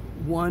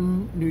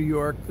won New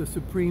York the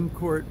Supreme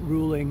Court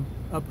ruling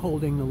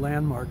upholding the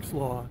landmarks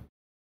law.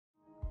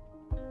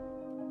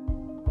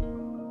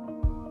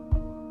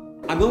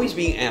 I'm always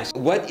being asked,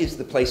 what is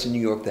the place in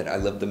New York that I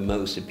love the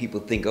most? And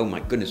people think, oh my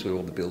goodness, with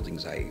all the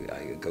buildings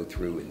I go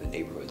through in the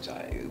neighborhoods,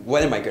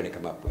 what am I going to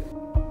come up with?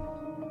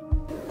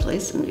 A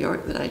place in New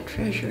York that I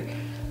treasure,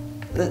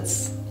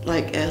 that's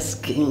like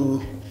asking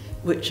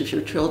which of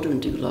your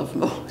children do you love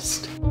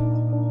most.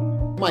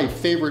 My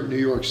favorite New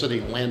York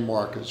City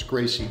landmark is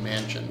Gracie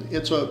Mansion.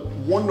 It's a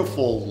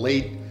wonderful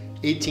late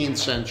 18th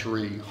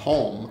century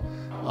home.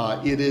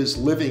 It is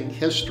living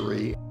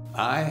history.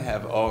 I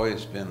have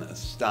always been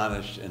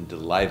astonished and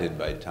delighted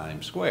by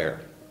Times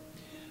Square.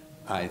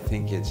 I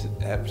think it's an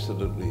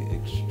absolutely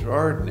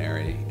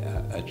extraordinary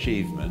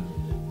achievement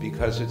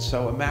because it's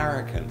so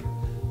American,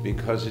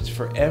 because it's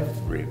for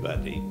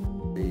everybody.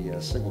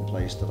 The single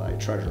place that I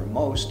treasure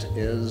most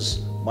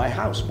is my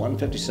house,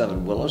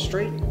 157 Willow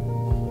Street.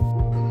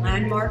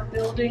 Landmark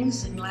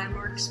buildings and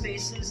landmark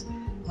spaces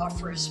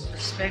offer us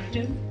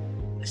perspective,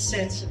 a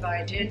sense of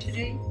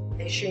identity.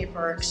 They shape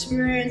our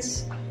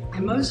experience,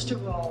 and most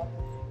of all,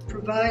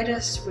 provide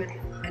us with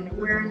an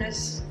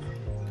awareness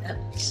that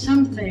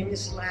some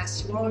things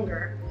last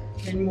longer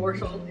than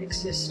mortal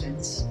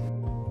existence.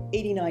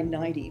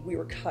 89-90, we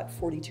were cut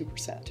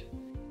 42%.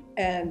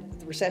 And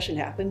the recession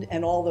happened,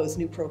 and all those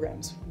new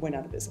programs went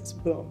out of business.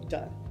 Boom,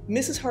 done.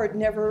 Mrs. Hart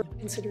never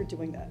considered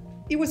doing that.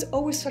 It was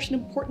always such an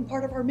important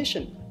part of our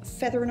mission, a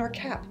feather in our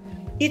cap.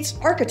 It's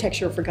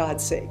architecture, for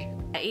God's sake.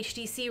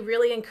 HDC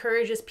really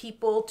encourages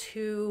people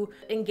to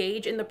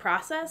engage in the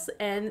process,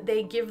 and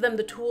they give them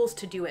the tools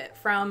to do it,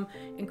 from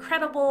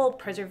incredible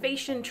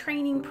preservation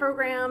training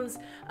programs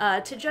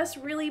to just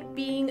really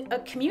being a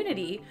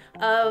community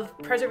of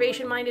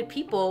preservation-minded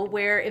people,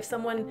 where if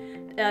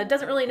someone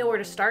doesn't really know where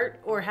to start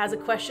or has a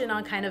question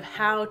on kind of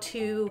how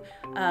to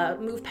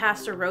move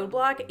past a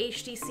roadblock,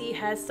 HDC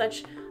has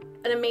such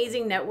an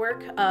amazing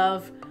network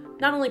of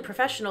not only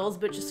professionals,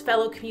 but just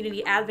fellow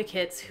community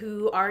advocates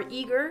who are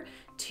eager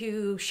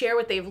to share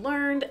what they've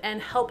learned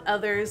and help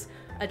others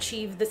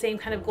achieve the same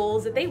kind of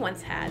goals that they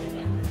once had.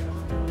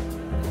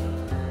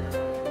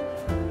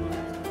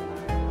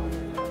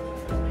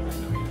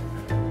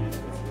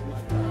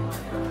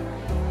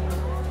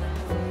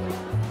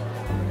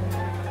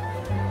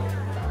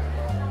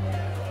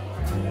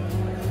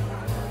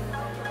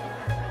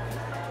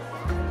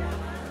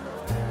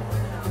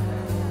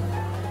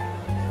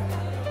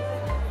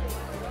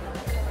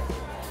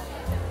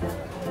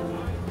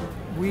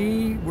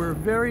 We were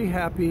very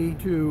happy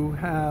to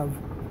have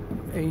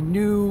a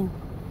new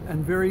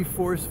and very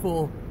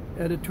forceful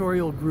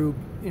editorial group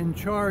in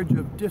charge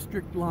of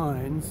District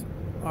Lines,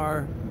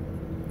 our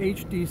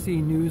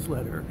HDC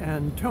newsletter.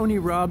 And Tony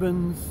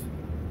Robbins,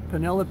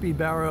 Penelope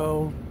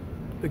Barrow,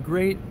 the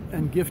great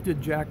and gifted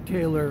Jack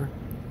Taylor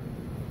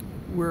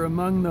were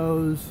among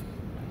those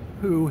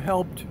who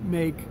helped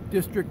make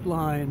District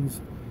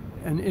Lines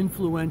an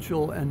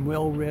influential and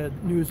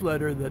well-read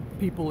newsletter that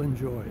people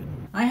enjoyed.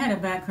 I had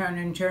a background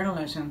in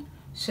journalism,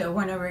 so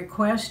when a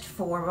request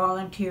for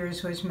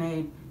volunteers was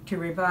made to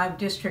revive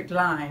District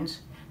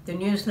Lines, the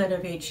newsletter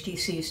of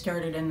HDC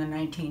started in the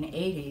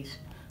 1980s.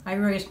 I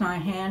raised my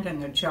hand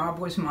and the job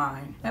was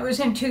mine. That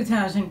was in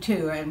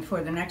 2002, and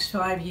for the next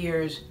 5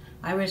 years,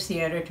 I was the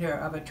editor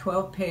of a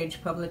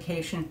 12-page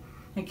publication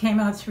that came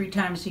out 3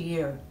 times a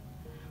year.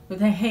 With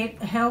the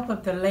help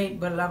of the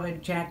late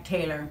beloved Jack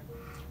Taylor,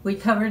 we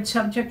covered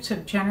subjects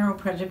of general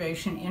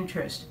preservation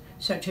interest,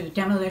 such as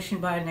demolition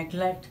by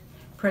neglect,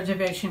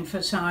 preservation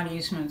facade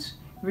easements,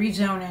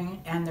 rezoning,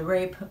 and the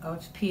rape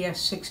of PS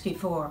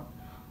 64,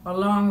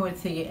 along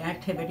with the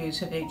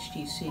activities of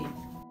HDC.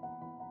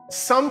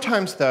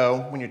 Sometimes,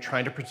 though, when you're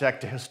trying to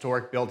protect a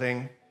historic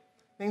building,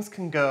 things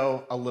can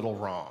go a little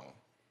wrong.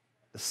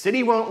 The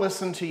city won't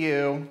listen to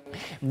you.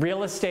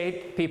 Real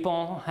estate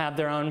people have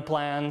their own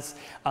plans.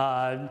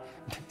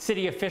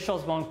 City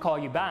officials won't call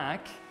you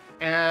back.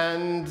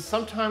 And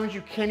sometimes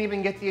you can't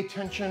even get the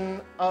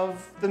attention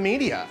of the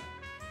media.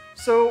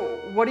 So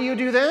what do you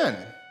do then?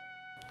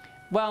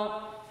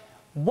 Well,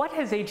 what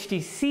has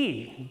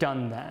HDC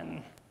done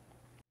then?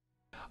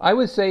 I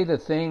would say the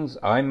things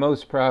I'm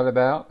most proud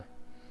about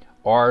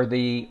are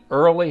the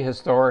early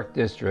historic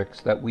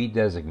districts that we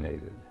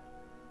designated,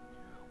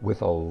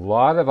 with a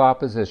lot of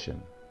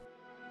opposition.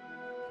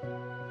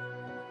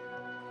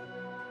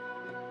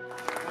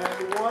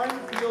 And one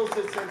feels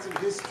a sense of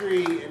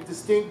history and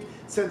distinct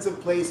sense of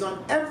place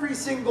on every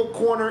single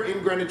corner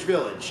in Greenwich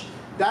Village.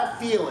 That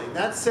feeling,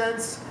 that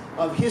sense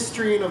of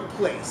history and of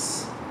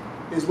place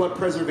is what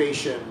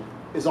preservation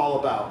is all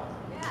about.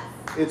 Yes.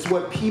 It's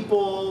what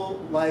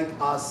people like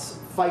us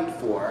fight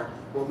for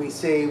when we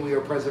say we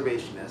are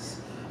preservationists.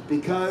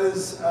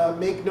 Because,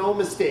 make no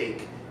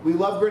mistake, we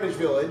love Greenwich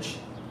Village,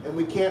 and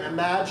we can't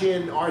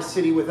imagine our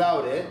city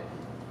without it,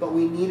 but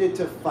we needed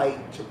to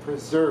fight to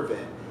preserve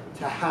it,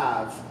 to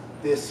have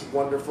this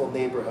wonderful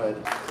neighborhood.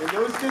 And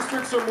those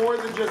districts are more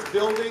than just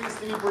buildings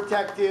to be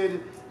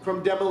protected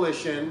from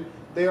demolition.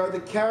 They are the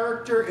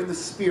character and the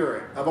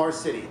spirit of our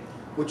city,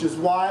 which is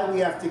why we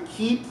have to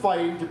keep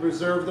fighting to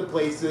preserve the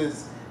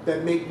places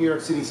that make New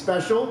York City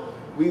special.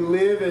 We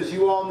live, as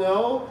you all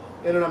know,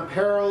 in an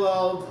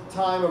unparalleled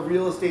time of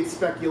real estate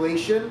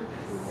speculation,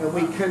 and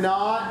we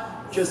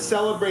cannot just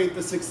celebrate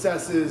the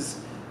successes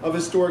of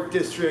historic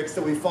districts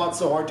that we fought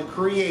so hard to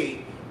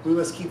create. We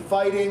must keep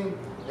fighting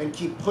and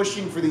keep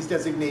pushing for these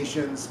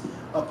designations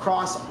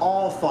across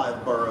all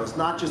 5 boroughs,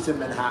 not just in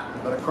Manhattan,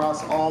 but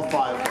across all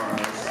 5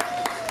 boroughs.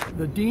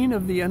 The dean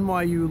of the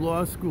NYU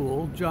Law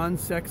School, John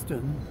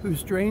Sexton, who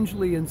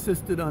strangely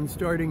insisted on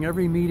starting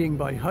every meeting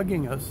by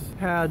hugging us,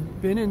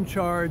 had been in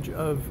charge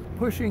of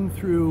pushing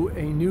through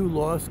a new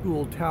law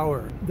school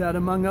tower that,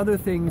 among other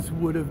things,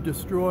 would have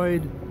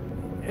destroyed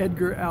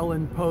Edgar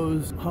Allan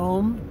Poe's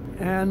home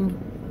and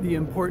the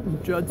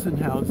important Judson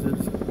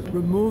houses,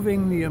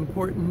 removing the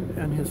important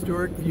and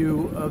historic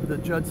view of the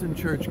Judson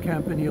Church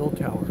Campanile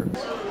Tower.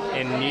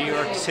 In New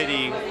York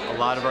City, a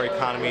lot of our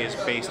economy is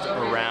based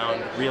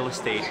around real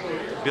estate,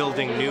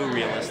 building new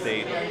real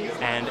estate,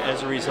 and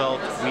as a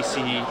result, we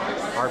see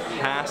our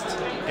past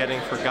getting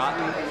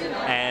forgotten,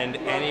 and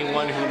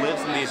anyone who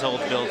lives in these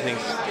old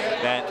buildings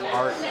that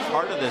are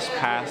part of this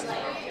past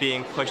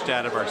being pushed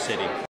out of our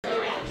city.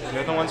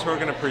 They're the ones who are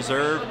going to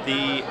preserve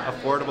the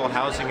affordable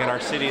housing in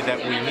our city that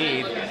we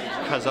need,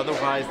 because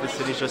otherwise the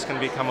city's just going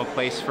to become a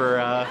place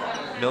for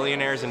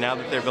millionaires, and now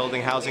that they're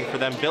building housing for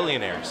them,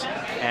 billionaires.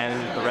 And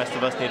the rest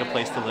of us need a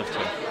place to live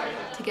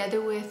too.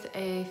 Together with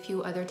a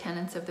few other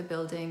tenants of the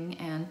building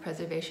and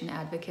preservation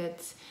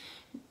advocates,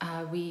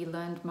 we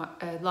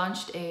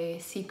launched a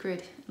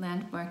secret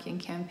landmarking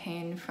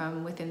campaign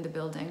from within the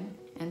building.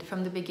 And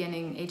from the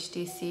beginning,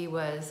 HDC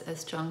was a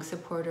strong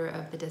supporter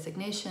of the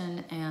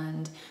designation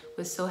and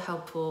was so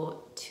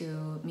helpful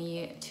to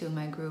me, to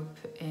my group,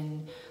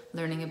 in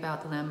learning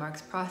about the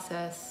landmarks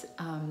process,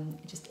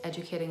 just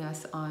educating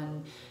us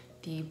on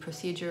the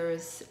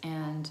procedures,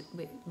 and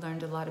we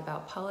learned a lot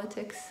about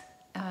politics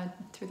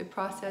through the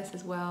process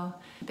as well.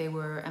 They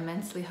were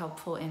immensely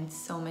helpful in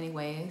so many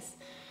ways,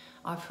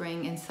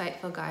 offering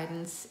insightful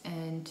guidance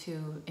in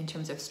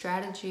terms of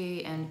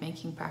strategy and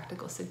making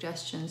practical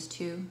suggestions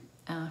too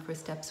for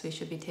steps we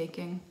should be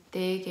taking.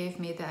 They gave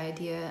me the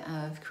idea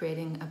of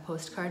creating a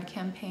postcard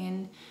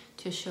campaign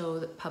to show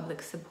the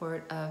public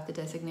support of the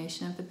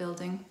designation of the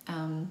building.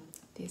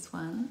 These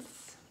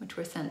ones, which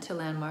were sent to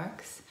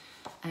landmarks,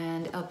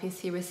 and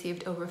LPC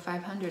received over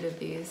 500 of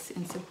these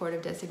in support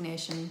of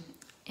designation,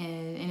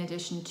 in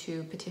addition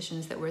to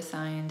petitions that were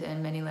signed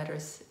and many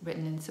letters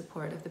written in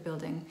support of the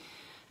building's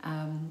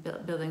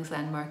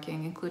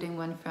landmarking, including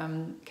one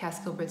from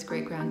Cass Gilbert's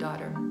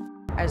great-granddaughter.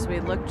 As we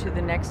look to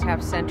the next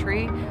half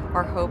century,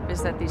 our hope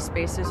is that these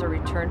spaces are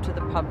returned to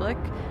the public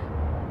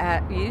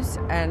at use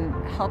and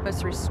help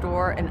us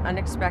restore an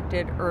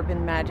unexpected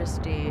urban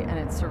majesty and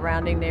its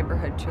surrounding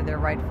neighborhood to their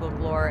rightful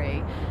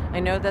glory. I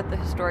know that the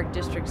Historic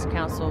Districts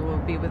Council will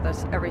be with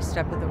us every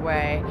step of the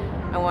way.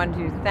 I want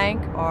to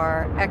thank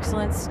our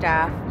excellent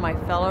staff, my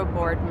fellow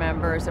board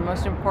members, and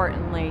most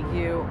importantly,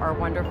 you, our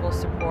wonderful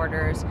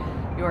supporters.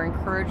 Your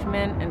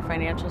encouragement and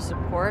financial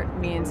support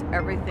means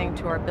everything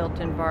to our built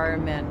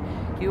environment.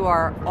 You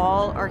are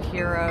all our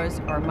heroes,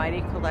 our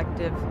mighty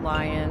collective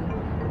lion.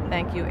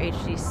 Thank you,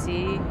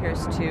 HDC.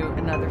 Here's to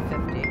another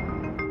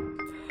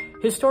 50.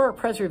 Historic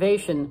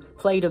preservation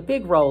played a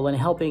big role in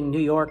helping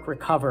New York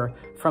recover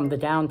from the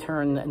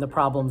downturn and the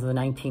problems of the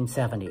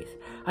 1970s.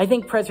 I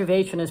think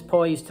preservation is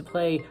poised to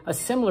play a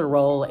similar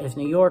role as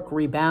New York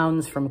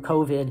rebounds from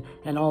COVID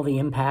and all the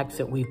impacts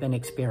that we've been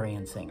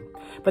experiencing.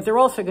 But there are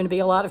also going to be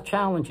a lot of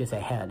challenges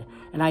ahead,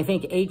 and I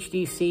think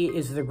HDC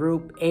is the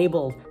group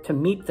able to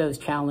meet those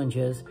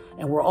challenges,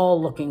 and we're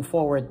all looking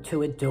forward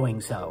to it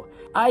doing so.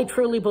 I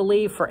truly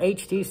believe for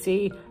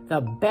HDC,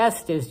 the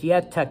best is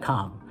yet to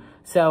come.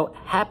 So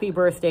happy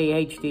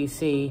birthday,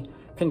 HDC.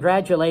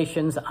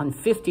 Congratulations on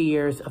 50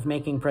 years of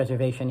making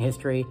preservation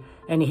history,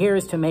 and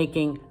here's to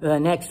making the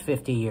next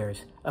 50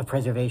 years of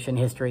preservation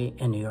history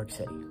in New York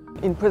City.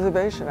 In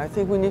preservation, I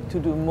think we need to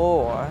do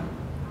more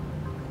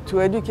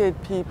to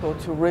educate people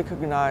to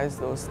recognize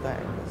those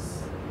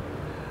things.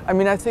 I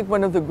mean, I think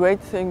one of the great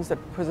things that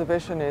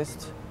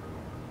preservationists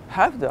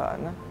have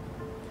done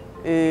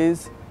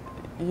is,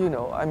 you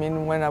know, I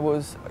mean, when I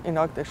was in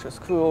architecture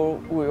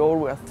school, we all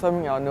were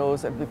thumbing our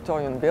nose at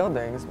Victorian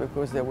buildings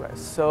because they were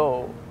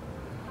so,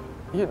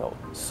 you know,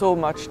 so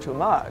much too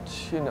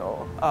much, you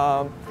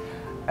know.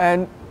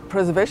 And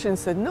preservation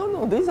said,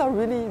 no, these are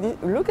really,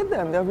 look at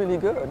them, they're really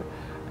good.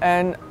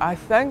 And I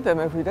thank them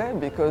every day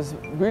because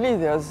really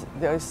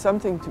there is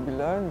something to be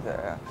learned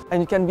there.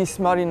 And you can be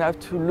smart enough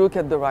to look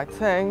at the right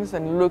things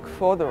and look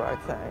for the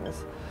right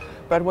things.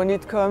 But when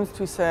it comes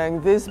to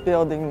saying this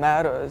building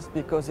matters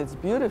because it's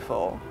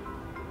beautiful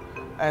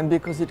and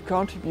because it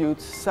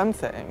contributes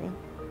something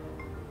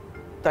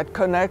that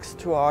connects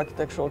to our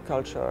architectural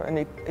culture and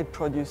it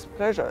produces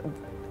pleasure,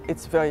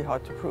 it's very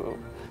hard to prove.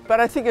 But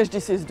I think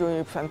HDC is doing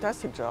a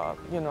fantastic job,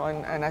 you know,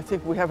 and I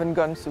think we haven't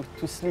gone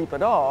to sleep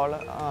at all,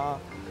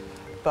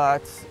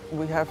 but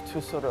we have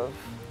to sort of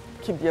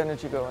keep the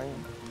energy going.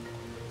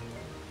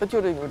 But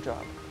you're doing a good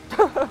job.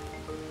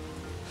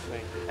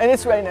 And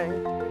it's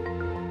raining.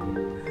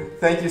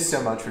 Thank you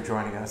so much for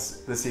joining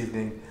us this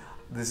evening.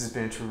 This has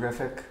been a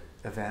terrific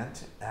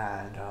event,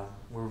 and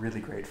we're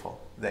really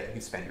grateful that you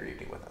could spend your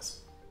evening with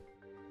us.